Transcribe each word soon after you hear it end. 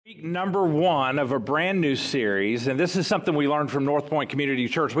Week number 1 of a brand new series, and this is something we learned from North Point Community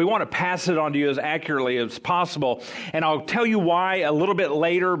Church. We want to pass it on to you as accurately as possible, and I'll tell you why a little bit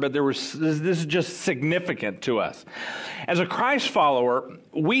later, but this is just significant to us. As a Christ follower,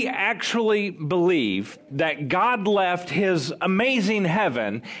 we actually believe that God left His amazing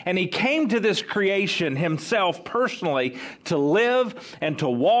heaven, and He came to this creation Himself personally to live and to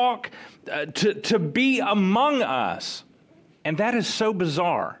walk, to be among us. And that is so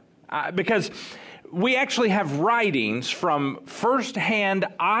bizarre because we actually have writings from firsthand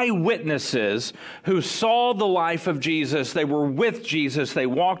eyewitnesses who saw the life of Jesus. They were with Jesus. They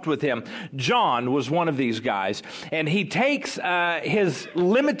walked with Him. John was one of these guys, and he takes his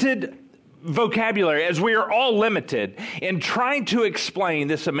limited vocabulary, as we are all limited, in trying to explain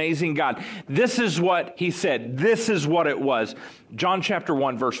this amazing God. This is what he said. This is what it was. John chapter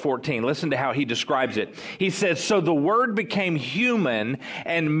 1, verse 14. Listen to how he describes it. He says, "So the Word became human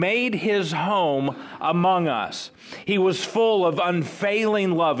and made His home among us. He was full of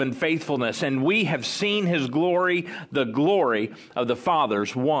unfailing love and faithfulness, and we have seen His glory, the glory of the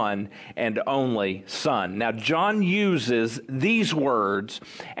Father's one and only Son." Now, John uses these words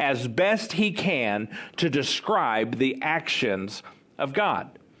as best he can to describe the actions of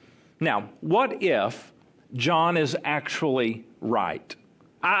God. Now, what if John is actually right?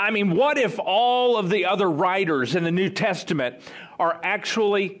 I mean, what if all of the other writers in the New Testament are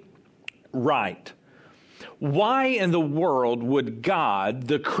actually right? Why in the world would God,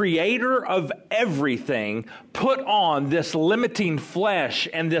 the creator of everything, put on this limiting flesh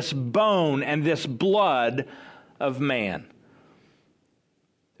and this bone and this blood of man?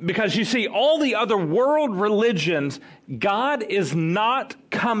 Because you see, all the other world religions, God is not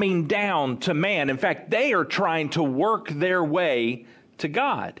coming down to man. In fact, they are trying to work their way to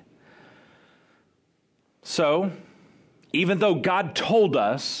God. So, even though God told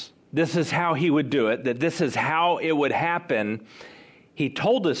us this is how He would do it, that this is how it would happen, He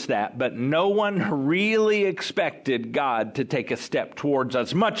told us that, but no one really expected God to take a step towards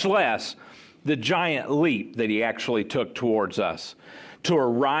us, much less the giant leap that He actually took towards us, to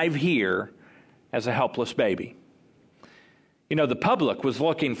arrive here as a helpless baby. You know, the public was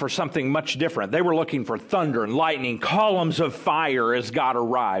looking for something much different. They were looking for thunder and lightning, columns of fire as God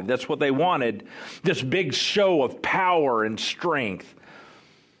arrived. That's what they wanted, this big show of power and strength.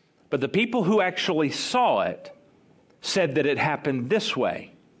 But the people who actually saw it said that it happened this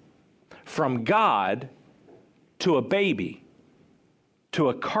way: from God to a baby, to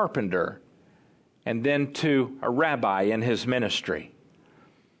a carpenter, and then to a rabbi in his ministry.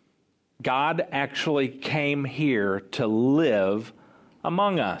 God actually came here to live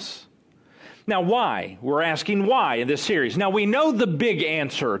among us. Now, why? We're asking why in this series. Now, we know the big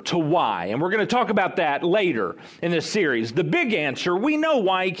answer to why, and we're going to talk about that later in this series. The big answer, we know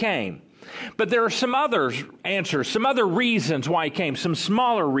why He came. But there are some other answers, some other reasons why He came, some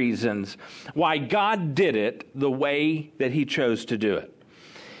smaller reasons why God did it the way that He chose to do it.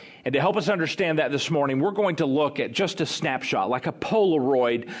 And to help us understand that this morning, we're going to look at just a snapshot, like a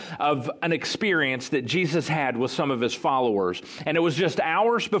Polaroid of an experience that Jesus had with some of His followers. And it was just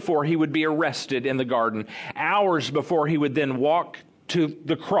hours before He would be arrested in the garden, hours before He would then walk to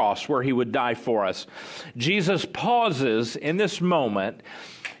the cross where He would die for us. Jesus pauses in this moment,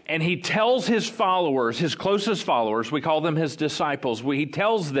 and He tells His followers, His closest followers, we call them His disciples, He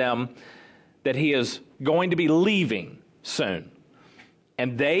tells them that He is going to be leaving soon.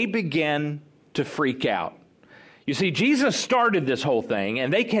 And they begin to freak out. You see, Jesus started this whole thing,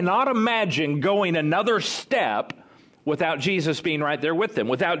 and they cannot imagine going another step without Jesus being right there with them,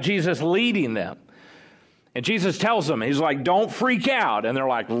 without Jesus leading them. And Jesus tells them, He's like, "Don't freak out." And they're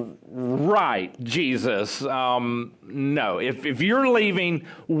like, "Right, Jesus, no. If you're leaving,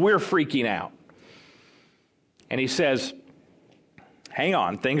 we're freaking out." And He says, "Hang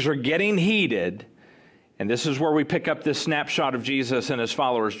on, things are getting heated." And this is where we pick up this snapshot of Jesus and His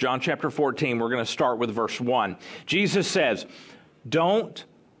followers. John chapter 14, we're going to start with verse 1. Jesus says, "Don't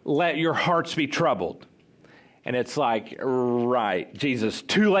let your hearts be troubled." And it's like, right, Jesus,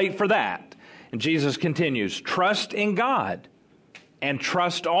 too late for that. And Jesus continues, "Trust in God and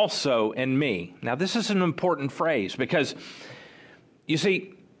trust also in me." Now, this is an important phrase because, you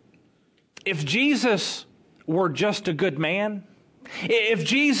see, if Jesus were just a good man, if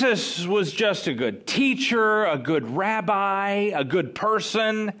Jesus was just a good teacher, a good rabbi, a good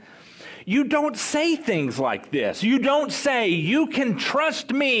person, you don't say things like this. You don't say, "You can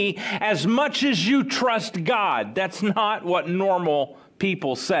trust me as much as you trust God." That's not what normal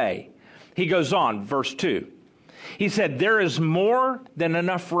people say. He goes on, verse 2. He said, "There is more than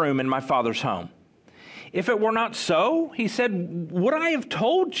enough room in my Father's home. If it were not so, he said, would I have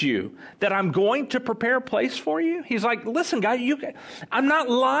told you that I'm going to prepare a place for you? He's like, listen, guys, I'm not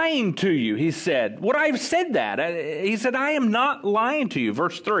lying to you, he said. Would I have said that? He said, I am not lying to you.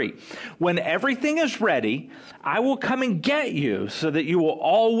 Verse 3, when everything is ready, I will come and get you so that you will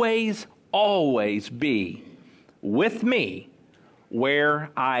always, always be with me where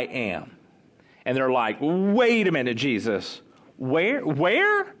I am. And they're like, wait a minute, Jesus. Where?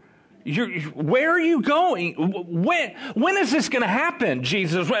 Where are you going? When is this going to happen,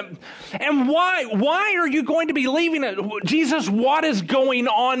 Jesus? And why are you going to be leaving it? Jesus, what is going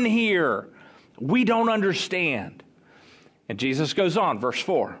on here? We don't understand. And Jesus goes on, verse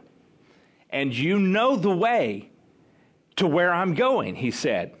 4. And you know the way to where I'm going, he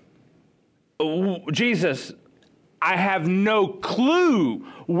said. Jesus, I have no clue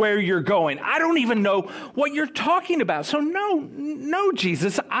where you're going. I don't even know what you're talking about. So no,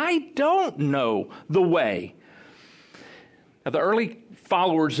 Jesus, I don't know the way. Now, the early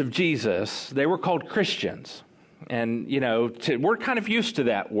followers of Jesus, they were called Christians. And, we're kind of used to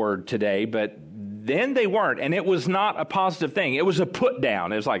that word today, but then they weren't. And it was not a positive thing. It was a put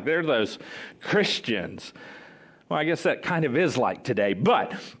down. It was like, they're those Christians. Well, I guess that kind of is like today,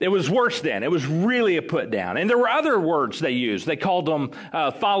 but it was worse then. It was really a put down. And there were other words they used. They called them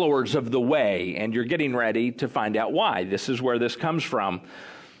followers of the way, and you're getting ready to find out why. This is where this comes from.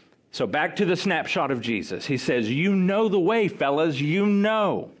 So back to the snapshot of Jesus. He says, you know the way, fellas, you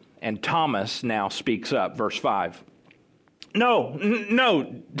know. And Thomas now speaks up, verse 5. No,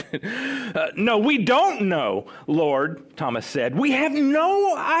 we don't know, Lord, Thomas said. We have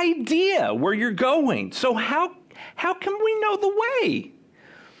no idea where you're going. So how can we know the way?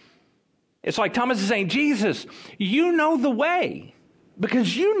 It's like Thomas is saying, Jesus, you know the way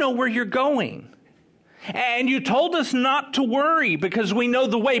because you know where you're going. And you told us not to worry because we know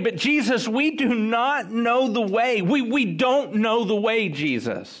the way. But Jesus, we do not know the way. We don't know the way,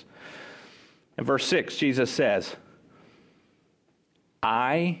 Jesus. In verse 6, Jesus says,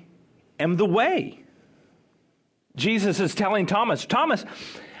 I am the way. Jesus is telling Thomas,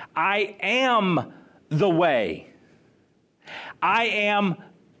 I am the way. I am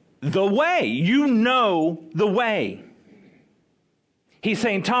the way. You know the way. He's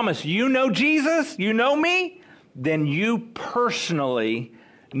saying, Thomas, you know Jesus? You know me? Then you personally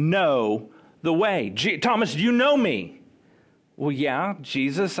know the way. Thomas, you know me? Well, yeah,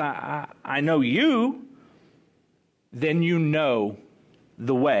 Jesus, I know you. Then you know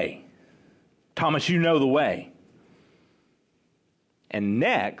the way. Thomas, you know the way. And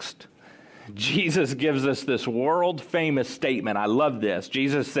next, Jesus gives us this world-famous statement. I love this.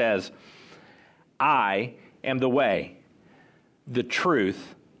 Jesus says, I am the way, the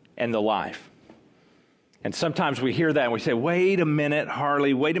truth, and the life. And sometimes we hear that and we say, wait a minute,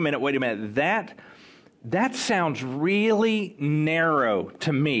 Harley, wait a minute. That sounds really narrow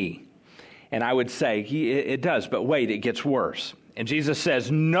to me. And I would say, it does, but wait, it gets worse. And Jesus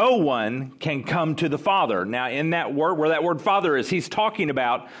says, no one can come to the Father. Now, in that word, where that word Father is, he's talking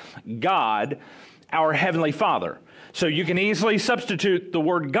about God, our Heavenly Father. So you can easily substitute the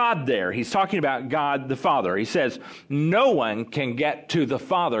word God there. He's talking about God the Father. He says, no one can get to the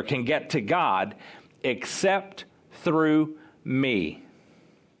Father, can get to God, except through me.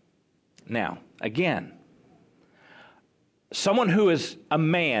 Now, again, someone who is a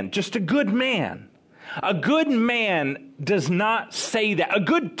man, just a good man does not say that. A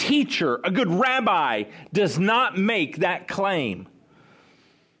good teacher, a good rabbi does not make that claim.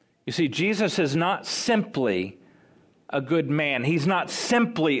 You see, Jesus is not simply a good man. He's not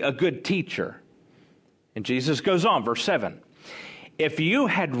simply a good teacher. And Jesus goes on, verse 7. If you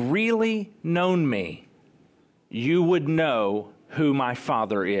had really known me, you would know who my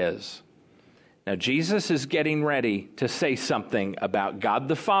Father is. Now, Jesus is getting ready to say something about God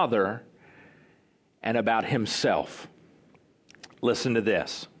the Father and about himself. Listen to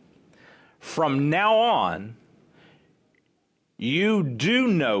this. From now on, you do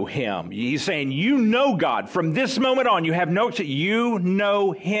know him. He's saying you know God. From this moment on, you have no, you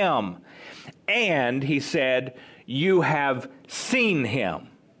know him. And he said, you have seen him.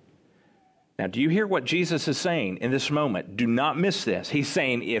 Now, do you hear what Jesus is saying in this moment? Do not miss this. He's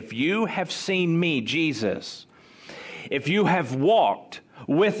saying, if you have seen me, Jesus, if you have walked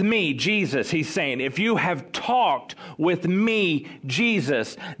with me, Jesus, he's saying, if you have talked with me,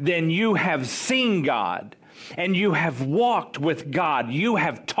 Jesus, then you have seen God and you have walked with God. You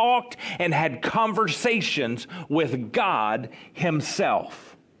have talked and had conversations with God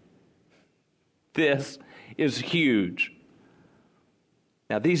himself. This is huge.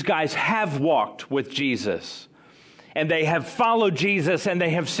 Now, these guys have walked with Jesus. and they have followed Jesus, and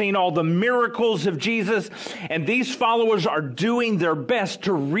they have seen all the miracles of Jesus. And these followers are doing their best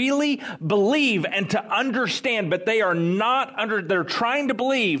to really believe and to understand, but they're trying to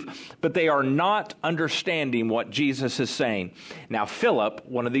believe, but they are not understanding what Jesus is saying. Now, Philip,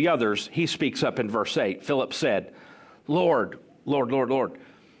 one of the others, he speaks up in verse 8. Philip said, Lord, Lord, Lord, Lord,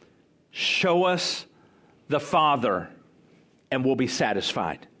 show us the Father, and we'll be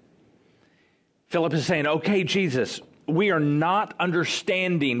satisfied. Philip is saying, okay, Jesus, we are not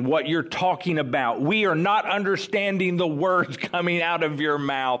understanding what you're talking about. We are not understanding the words coming out of your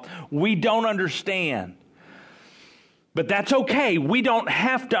mouth. We don't understand. But that's okay. We don't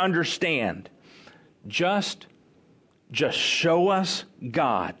have to understand. Just show us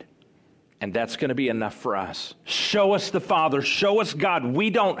God, and that's going to be enough for us. Show us the Father. Show us God. We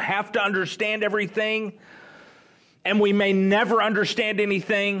don't have to understand everything, and we may never understand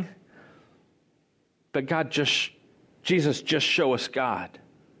anything. But Jesus, just show us God.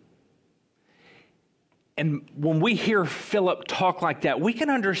 And when we hear Philip talk like that, we can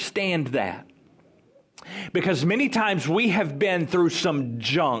understand that. Because many times we have been through some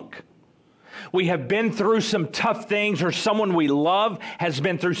junk. We have been through some tough things, or someone we love has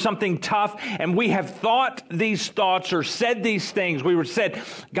been through something tough, and we have thought these thoughts or said these things. We were said,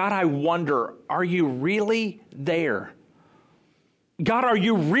 God, I wonder, are you really there? God, are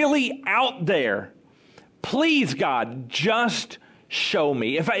you really out there? Please, God, just show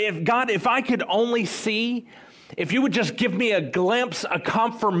me. If I could only see, if you would just give me a glimpse, a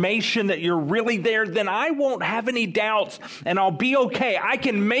confirmation that you're really there, then I won't have any doubts and I'll be okay. I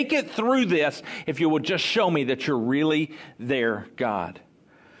can make it through this if you would just show me that you're really there, God.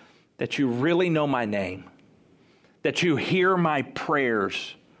 That you really know my name. That you hear my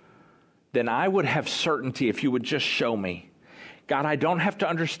prayers. Then I would have certainty if you would just show me. God, I don't have to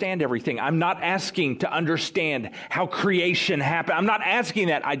understand everything. I'm not asking to understand how creation happened. I'm not asking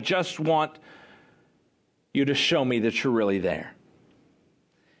that. I just want you to show me that you're really there.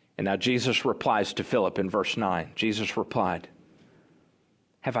 And now Jesus replies to Philip in verse 9. Jesus replied,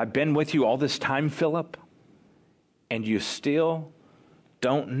 have I been with you all this time, Philip? And you still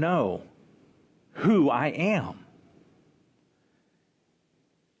don't know who I am?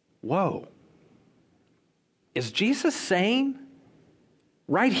 Whoa. Is Jesus saying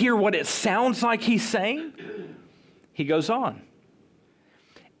right here what it sounds like he's saying? He goes on.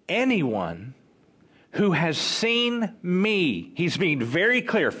 Anyone who has seen me, he's being very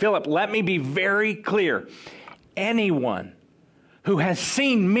clear. Philip, let me be very clear. Anyone who has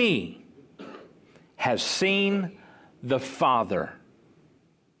seen me has seen the Father.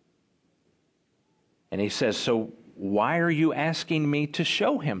 And he says, so why are you asking me to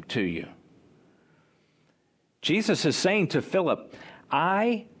show him to you? Jesus is saying to Philip,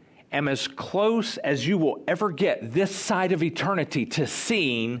 I am as close as you will ever get this side of eternity to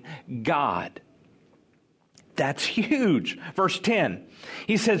seeing God. That's huge. Verse 10,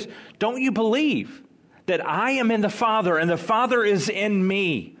 he says, don't you believe that I am in the Father and the Father is in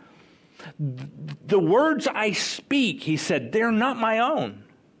me? The words I speak, he said, they're not my own.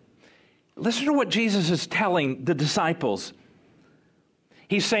 Listen to what Jesus is telling the disciples.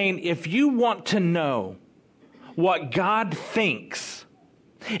 He's saying, if you want to know what God thinks,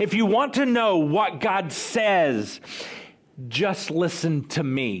 if you want to know what God says, just listen to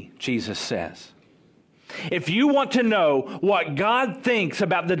me, Jesus says. If you want to know what God thinks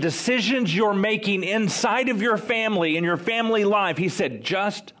about the decisions you're making inside of your family, in your family life, he said,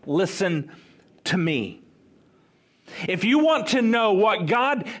 just listen to me. If you want to know what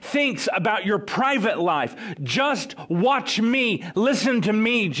God thinks about your private life, just watch me, listen to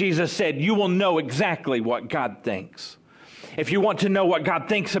me, Jesus said. You will know exactly what God thinks. If you want to know what God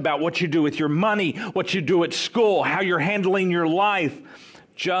thinks about what you do with your money, what you do at school, how you're handling your life,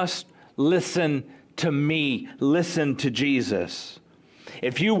 just listen to me. Listen to Jesus.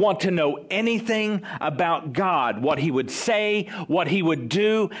 If you want to know anything about God, what he would say, what he would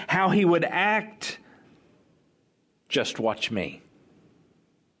do, how he would act, just watch me.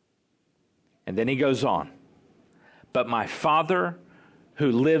 And then he goes on. But my Father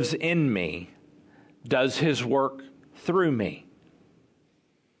who lives in me does his work through me.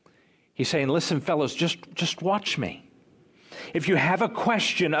 He's saying, listen, fellows, just watch me. If you have a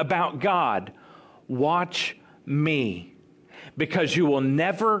question about God, watch me. Because you will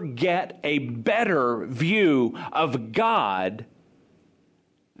never get a better view of God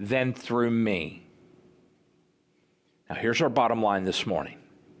than through me. Now, here's our bottom line this morning.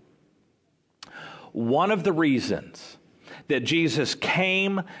 One of the reasons that Jesus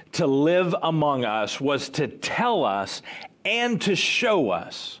came to live among us was to tell us and to show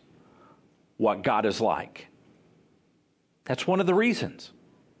us what God is like. That's one of the reasons.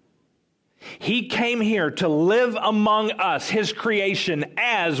 He came here to live among us, his creation,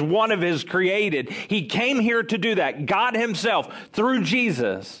 as one of his created. He came here to do that. God himself, through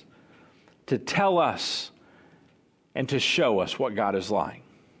Jesus, to tell us and to show us what God is like.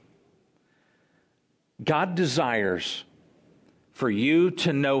 God desires for you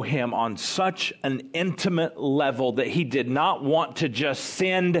to know him on such an intimate level that he did not want to just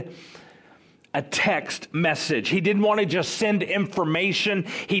send a text message. He didn't want to just send information.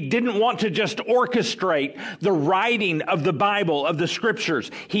 He didn't want to just orchestrate the writing of the Bible, of the scriptures.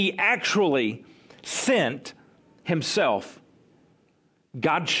 He actually sent himself.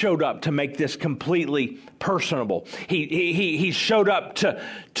 God showed up to make this completely personable. He showed up to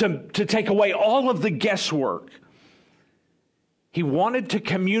take away all of the guesswork. He wanted to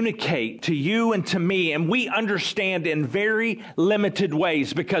communicate to you and to me, and we understand in very limited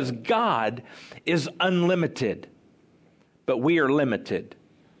ways because God is unlimited, but we are limited.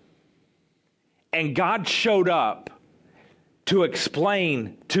 And God showed up to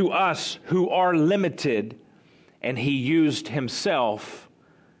explain to us who are limited, and he used himself,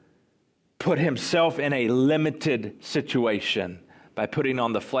 put himself in a limited situation by putting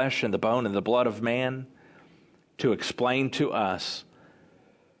on the flesh and the bone and the blood of man, to explain to us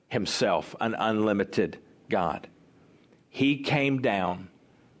himself, an unlimited God. He came down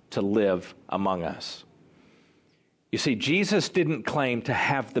to live among us. You see, Jesus didn't claim to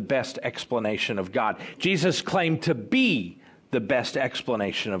have the best explanation of God. Jesus claimed to be the best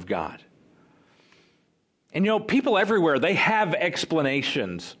explanation of God. And you know, people everywhere, they have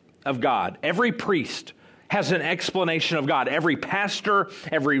explanations of God. Every priest has an explanation of God. Every pastor,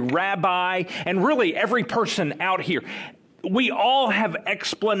 every rabbi, and really every person out here, we all have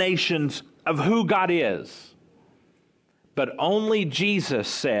explanations of who God is. But only Jesus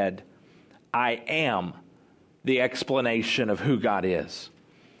said, I am the explanation of who God is.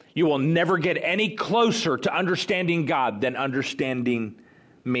 You will never get any closer to understanding God than understanding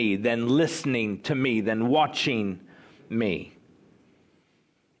me, than listening to me, than watching me.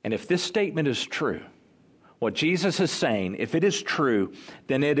 And if this statement is true, what Jesus is saying, if it is true,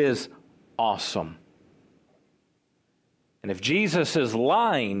 then it is awesome. And if Jesus is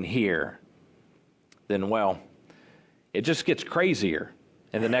lying here, then, well, it just gets crazier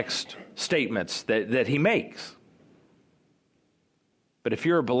in the next statements that he makes. But if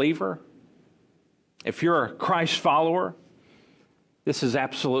you're a believer, if you're a Christ follower, this is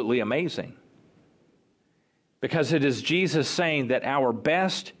absolutely amazing. Because it is Jesus saying that our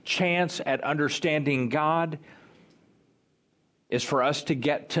best chance at understanding God is for us to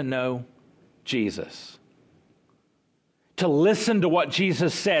get to know Jesus. To listen to what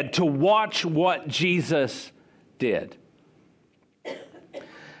Jesus said, to watch what Jesus did.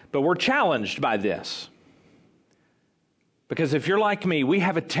 But we're challenged by this. Because if you're like me, we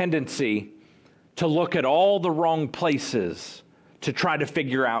have a tendency to look at all the wrong places to try to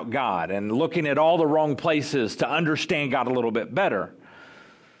figure out God, and looking at all the wrong places to understand God a little bit better.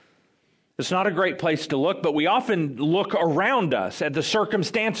 It's not a great place to look, but we often look around us at the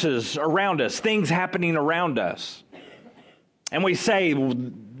circumstances around us, things happening around us. And we say,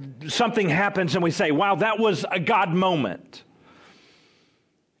 something happens and we say, wow, that was a God moment.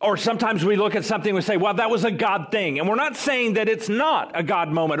 Or sometimes we look at something and we say, well, that was a God thing. And we're not saying that it's not a God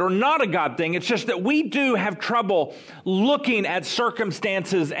moment or not a God thing. It's just that we do have trouble looking at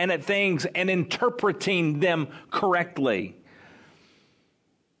circumstances and at things and interpreting them correctly.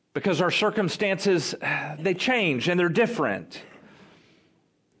 Because our circumstances, they change and they're different.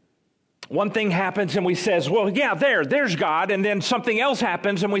 One thing happens and we says, well, yeah, there's God. And then something else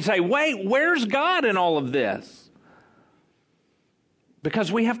happens and we say, wait, where's God in all of this?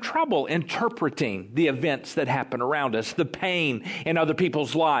 Because we have trouble interpreting the events that happen around us, the pain in other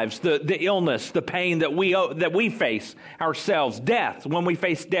people's lives, the illness, the pain that we face ourselves, death, when we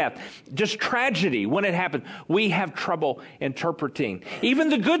face death, just tragedy when it happens. We have trouble interpreting. Even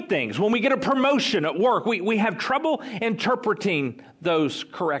the good things, when we get a promotion at work, we have trouble interpreting those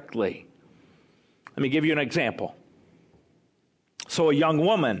correctly. Let me give you an example. So a young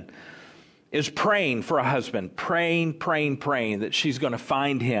woman is praying for a husband, praying that she's going to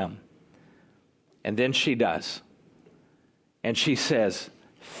find him. And then she does. And she says,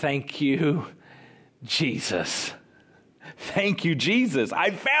 thank you, Jesus. Thank you, Jesus.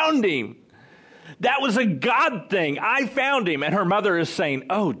 I found him. That was a God thing. I found him. And her mother is saying,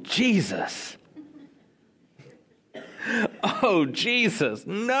 oh, Jesus. Oh, Jesus,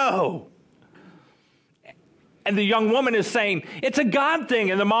 no. And the young woman is saying, it's a God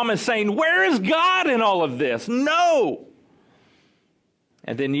thing. And the mom is saying, where is God in all of this? No.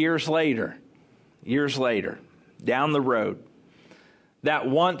 And then years later, down the road. That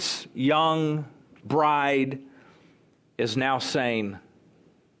once young bride is now saying,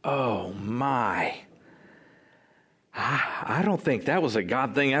 oh my, I don't think that was a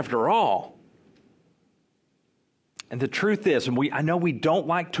God thing after all. And the truth is, and I know we don't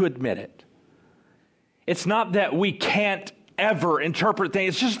like to admit it, it's not that we can't ever interpret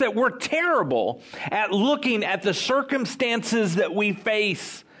things. It's just that we're terrible at looking at the circumstances that we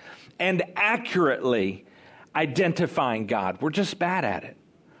face and accurately identifying God. We're just bad at it.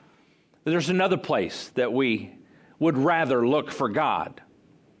 There's another place that we would rather look for God.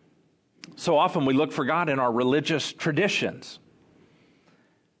 So often we look for God in our religious traditions.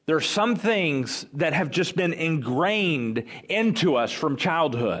 There are some things that have just been ingrained into us from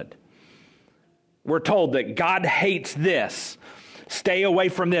childhood. We're told that God hates this. Stay away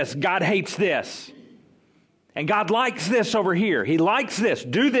from this. God hates this. And God likes this over here. He likes this.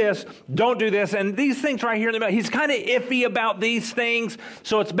 Do this. Don't do this. And these things right here in the middle, he's kind of iffy about these things,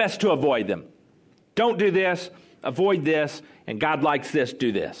 so it's best to avoid them. Don't do this. Avoid this. And God likes this.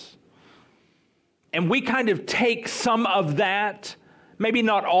 Do this. And we kind of take some of that, maybe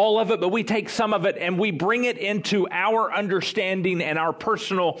not all of it, but we take some of it and we bring it into our understanding and our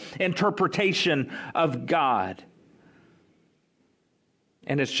personal interpretation of God.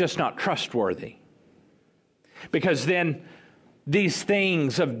 And it's just not trustworthy. Because then these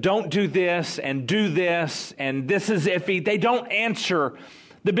things of don't do this and this is iffy, they don't answer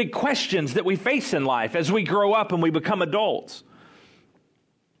the big questions that we face in life as we grow up and we become adults.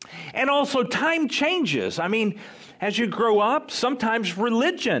 And also time changes. I mean, as you grow up, sometimes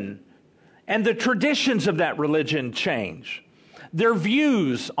religion and the traditions of that religion change. Their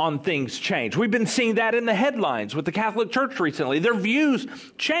views on things change. We've been seeing that in the headlines with the Catholic Church recently. Their views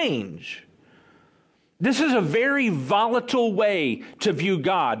change. This is a very volatile way to view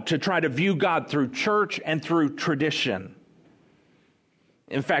God, to try to view God through church and through tradition.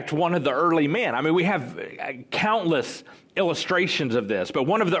 In fact, one of the early men, I mean, we have countless illustrations of this, but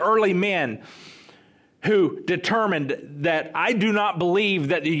one of the early men who determined that I do not believe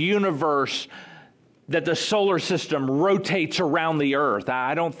that the universe, that the solar system rotates around the earth.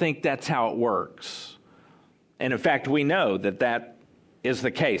 I don't think that's how it works. And in fact, we know that that is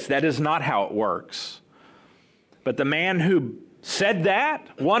the case. That is not how it works. But the man who said that,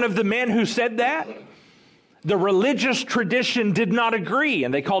 one of the men who said that, the religious tradition did not agree,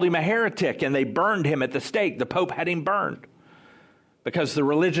 and they called him a heretic, and they burned him at the stake. The Pope had him burned because the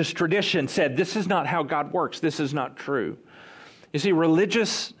religious tradition said, this is not how God works. This is not true. You see,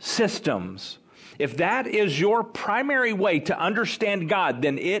 religious systems, if that is your primary way to understand God,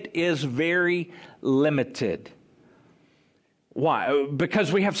 then it is very limited. Why?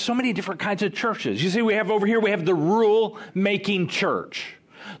 Because we have so many different kinds of churches. You see, we have over here, we have the rule-making church.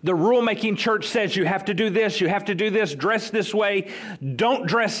 The rule-making church says you have to do this, dress this way, don't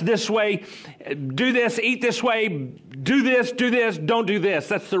dress this way, do this, eat this way, do this, don't do this.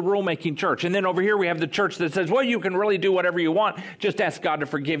 That's the rule-making church. And then over here we have the church that says, well, you can really do whatever you want. Just ask God to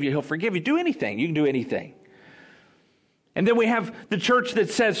forgive you. He'll forgive you. Do anything. You can do anything. And then we have the church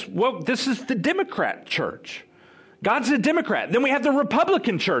that says, well, this is the Democrat church. God's a Democrat. Then we have the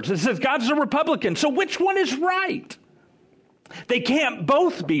Republican church that says God's a Republican. So which one is right? They can't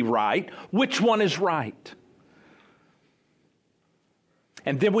both be right. Which one is right?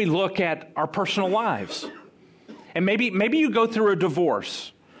 And then we look at our personal lives. And maybe you go through a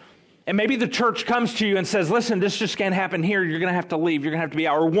divorce. And maybe the church comes to you and says, listen, this just can't happen here. You're going to have to leave. You're going to have to be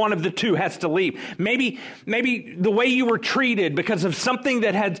out. Or one of the two has to leave. Maybe the way you were treated because of something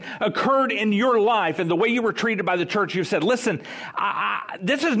that had occurred in your life and the way you were treated by the church, you've said, listen,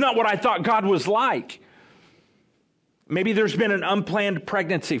 this is not what I thought God was like. Maybe there's been an unplanned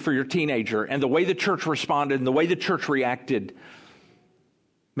pregnancy for your teenager, and the way the church responded and the way the church reacted,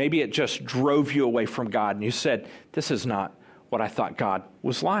 maybe it just drove you away from God, and you said, this is not what I thought God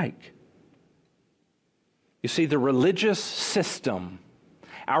was like. You see, the religious system,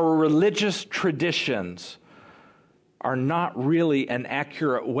 our religious traditions are not really an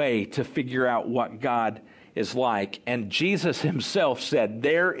accurate way to figure out what God is like. And Jesus himself said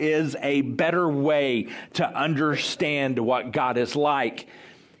there is a better way to understand what God is like.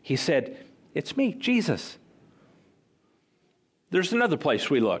 He said, it's me, Jesus. There's another place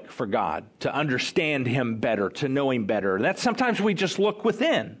we look for God to understand him better, to know him better. And that's sometimes we just look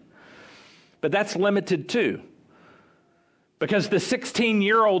within. But that's limited too. Because the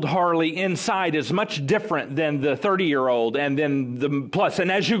 16-year-old Harley inside is much different than the 30-year-old and then the plus.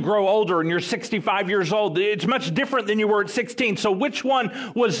 And as you grow older and you're 65 years old, it's much different than you were at 16. So which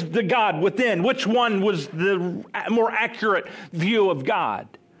one was the God within? Which one was the more accurate view of God?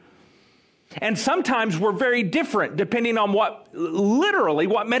 And sometimes we're very different depending on what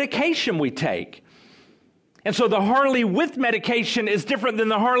medication we take. And so the Harley with medication is different than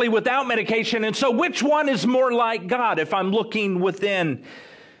the Harley without medication. And so which one is more like God? If I'm looking within,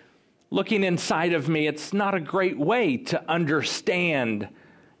 looking inside of me, it's not a great way to understand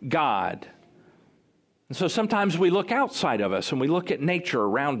God. And so sometimes we look outside of us and we look at nature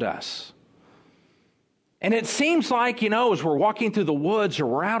around us. And it seems like, as we're walking through the woods or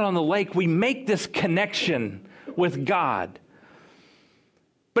we're out on the lake, we make this connection with God.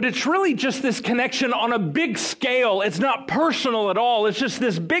 But it's really just this connection on a big scale. It's not personal at all. It's just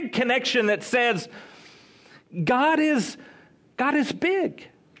this big connection that says, God is big.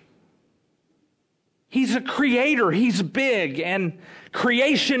 He's a creator. He's big. And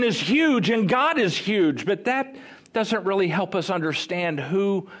creation is huge and God is huge. But that doesn't really help us understand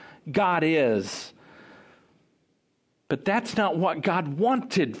who God is. But that's not what God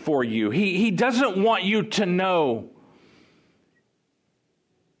wanted for you. He doesn't want you to know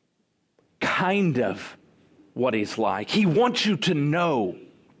kind of what He's like. He wants you to know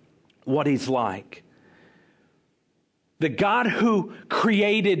what He's like. The God who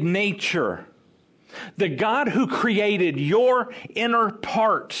created nature, the God who created your inner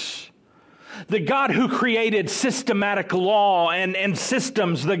parts, the God who created systematic law and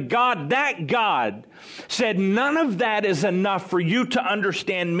systems, that God said, none of that is enough for you to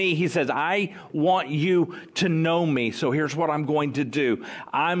understand me. He says, I want you to know me. So here's what I'm going to do.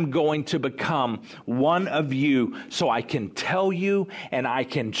 I'm going to become one of you so I can tell you and I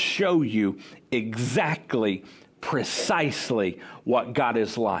can show you exactly, precisely what God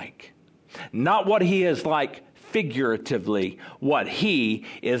is like. Not what He is like figuratively, what He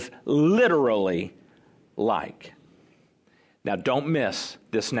is literally like. Now, don't miss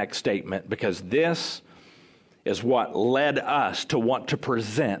this next statement, because this is what led us to want to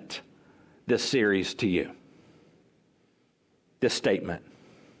present this series to you. This statement.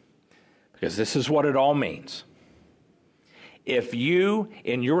 Because this is what it all means. If you,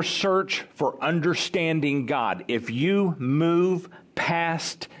 in your search for understanding God, if you move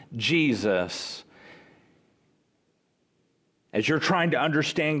past Jesus, as you're trying to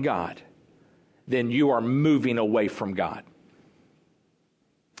understand God, then you are moving away from God.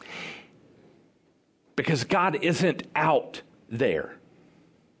 Because God isn't out there.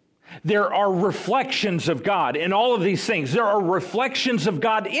 There are reflections of God in all of these things. There are reflections of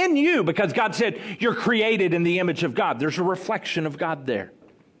God in you, because God said you're created in the image of God. There's a reflection of God there.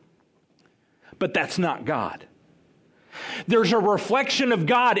 But that's not God. There's a reflection of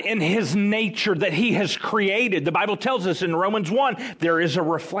God in His nature that He has created. The Bible tells us in Romans 1, there is a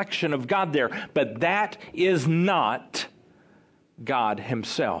reflection of God there. But that is not God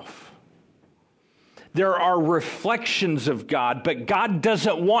Himself. There are reflections of God, but God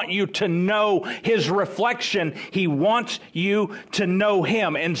doesn't want you to know His reflection. He wants you to know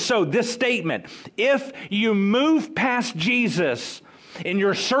Him. And so this statement, if you move past Jesus in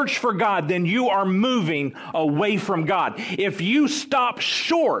your search for God, then you are moving away from God. If you stop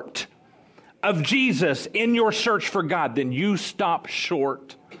short of Jesus in your search for God, then you stop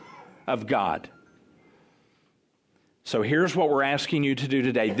short of God. So here's what we're asking you to do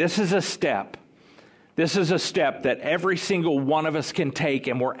today. This is a step. This is a step that every single one of us can take,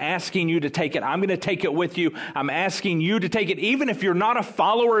 and we're asking you to take it. I'm going to take it with you. I'm asking you to take it. Even if you're not a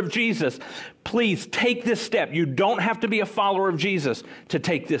follower of Jesus, please take this step. You don't have to be a follower of Jesus to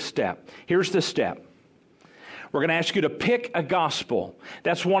take this step. Here's the step. We're going to ask you to pick a gospel.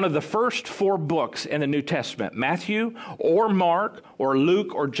 That's one of the first 4 books in the New Testament. Matthew or Mark or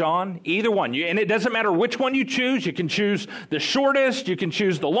Luke or John, either one. And it doesn't matter which one you choose. You can choose the shortest. You can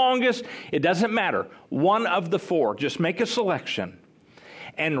choose the longest. It doesn't matter. One of the 4. Just make a selection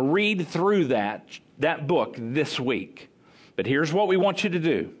and read through that book this week. But here's what we want you to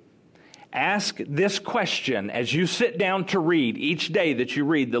do. Ask this question as you sit down to read each day that you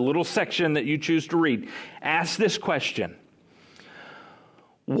read, the little section that you choose to read. Ask this question.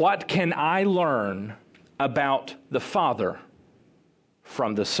 What can I learn about the Father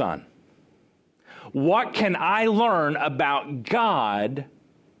from the Son? What can I learn about God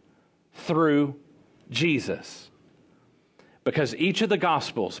through Jesus? Because each of the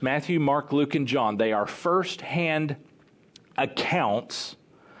Gospels, Matthew, Mark, Luke, and John, they are first-hand accounts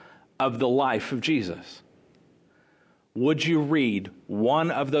of the life of Jesus. Would you read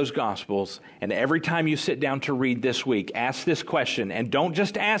one of those Gospels, and every time you sit down to read this week, ask this question, and don't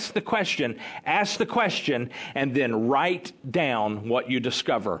just ask the question and then write down what you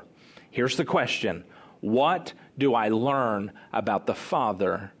discover. Here's the question. What do I learn about the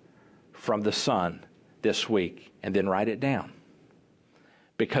Father from the Son this week? And then write it down.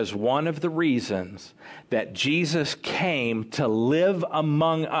 Because one of the reasons that Jesus came to live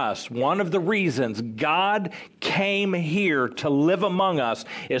among us, one of the reasons God came here to live among us,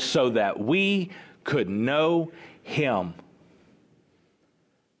 is so that we could know Him.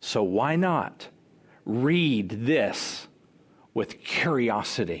 So why not read this with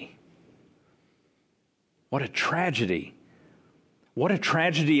curiosity? What a tragedy. What a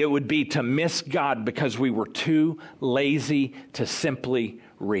tragedy it would be to miss God because we were too lazy to simply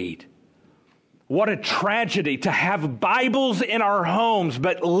read. What a tragedy to have Bibles in our homes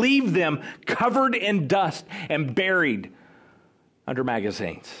but leave them covered in dust and buried under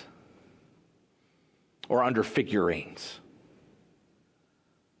magazines or under figurines.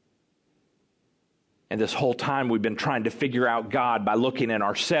 And this whole time we've been trying to figure out God by looking at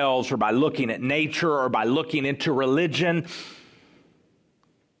ourselves or by looking at nature or by looking into religion.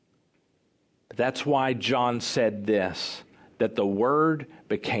 That's why John said this, that the Word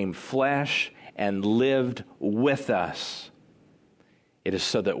became flesh and lived with us. It is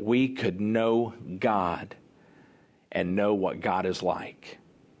so that we could know God and know what God is like.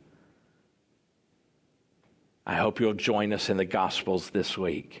 I hope you'll join us in the Gospels this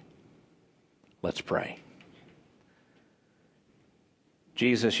week. Let's pray.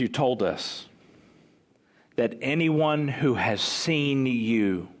 Jesus, you told us that anyone who has seen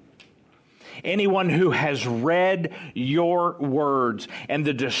you, anyone who has read your words and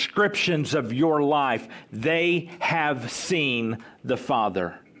the descriptions of your life, they have seen the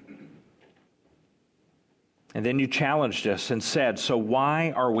Father. And then you challenged us and said, so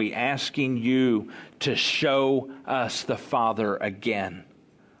why are we asking you to show us the Father again?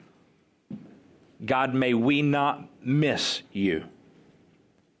 God, may we not miss you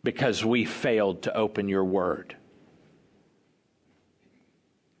because we failed to open your word.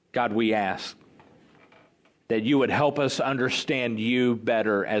 God, we ask that you would help us understand you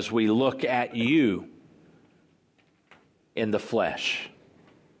better as we look at you in the flesh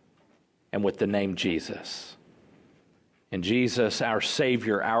and with the name Jesus. And Jesus, our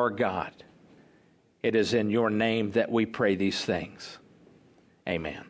Savior, our God, it is in your name that we pray these things. Amen.